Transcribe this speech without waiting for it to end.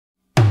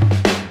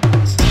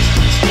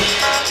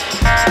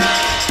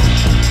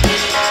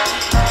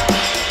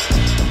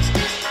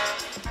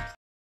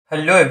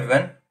Hello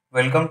everyone,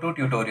 welcome to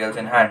Tutorials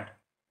in Hand.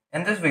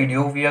 In this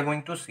video, we are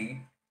going to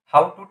see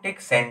how to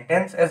take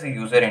sentence as a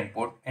user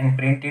input and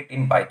print it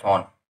in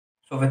Python.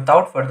 So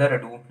without further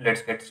ado,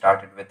 let's get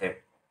started with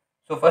it.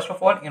 So first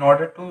of all, in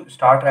order to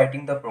start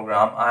writing the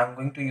program, I am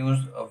going to use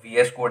a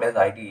VS Code as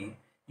IDE.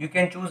 You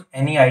can choose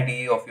any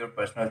IDE of your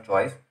personal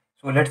choice.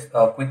 So let's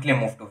quickly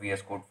move to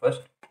VS Code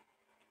first.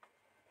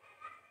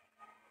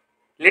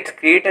 Let's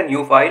create a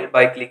new file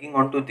by clicking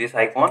onto this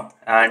icon,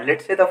 and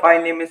let's say the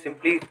file name is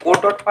simply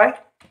code.py.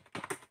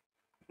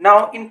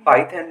 Now in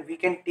Python, we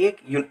can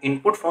take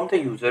input from the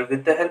user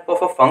with the help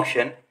of a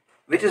function,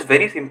 which is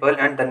very simple,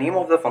 and the name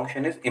of the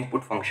function is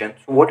input function.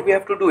 So what we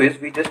have to do is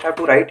we just have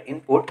to write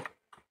input,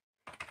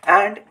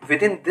 and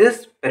within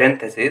this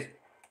parenthesis,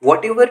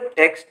 whatever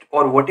text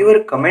or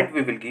whatever comment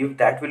we will give,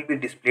 that will be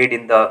displayed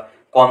in the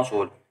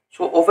console.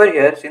 So over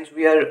here, since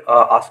we are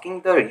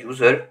asking the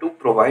user to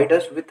provide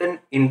us with an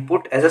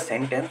input as a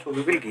sentence, so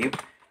we will give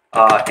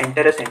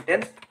enter a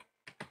sentence.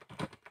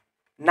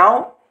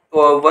 Now,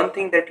 one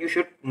thing that you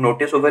should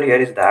notice over here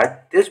is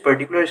that this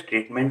particular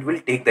statement will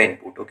take the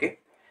input, okay?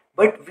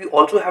 But we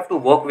also have to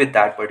work with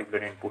that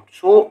particular input.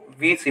 So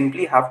we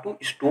simply have to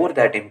store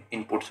that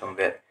input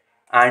somewhere.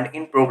 And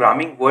in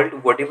programming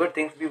world, whatever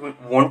things we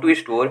want to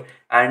store,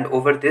 and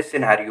over this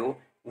scenario,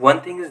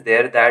 one thing is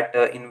there that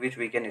in which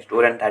we can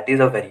store, and that is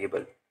a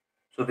variable.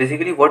 So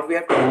basically what we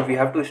have to do, we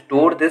have to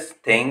store this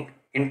thing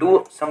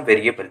into some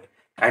variable.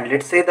 And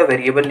let's say the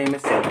variable name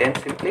is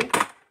sentence simply,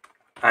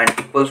 and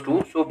equals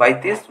to, so by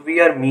this we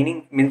are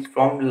means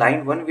from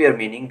line 1 we are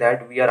meaning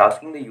that we are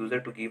asking the user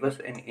to give us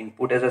an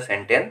input as a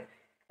sentence,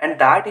 and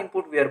that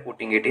input we are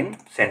putting it in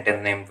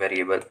sentence name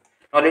variable.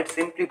 Now let's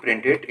simply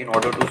print it in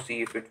order to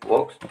see if it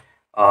works.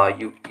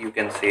 You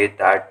can say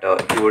that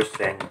your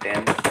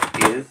sentence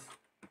is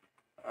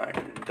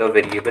the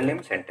variable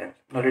name sentence.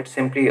 Now let's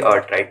simply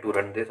try to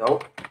run this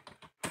out.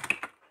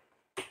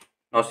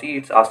 Now see,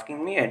 it's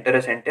asking me enter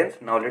a sentence.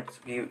 Now let's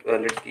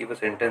give a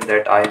sentence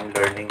that I am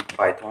learning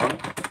Python.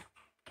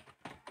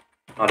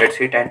 Now let's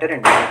hit enter,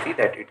 and you can see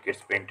that it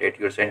gets printed.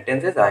 Your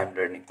sentence is I am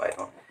learning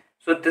Python.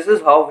 So this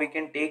is how we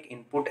can take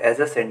input as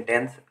a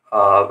sentence,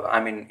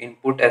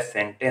 input as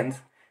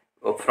sentence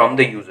from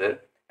the user,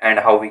 and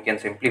how we can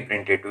simply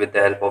print it with the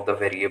help of the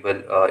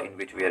variable in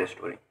which we are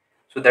storing.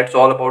 So that's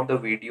all about the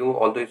video,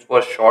 although it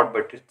was short,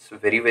 but it's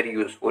very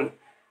useful.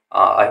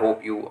 I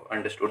hope you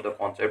understood the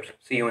concepts.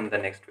 See you in the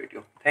next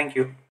video. Thank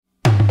you.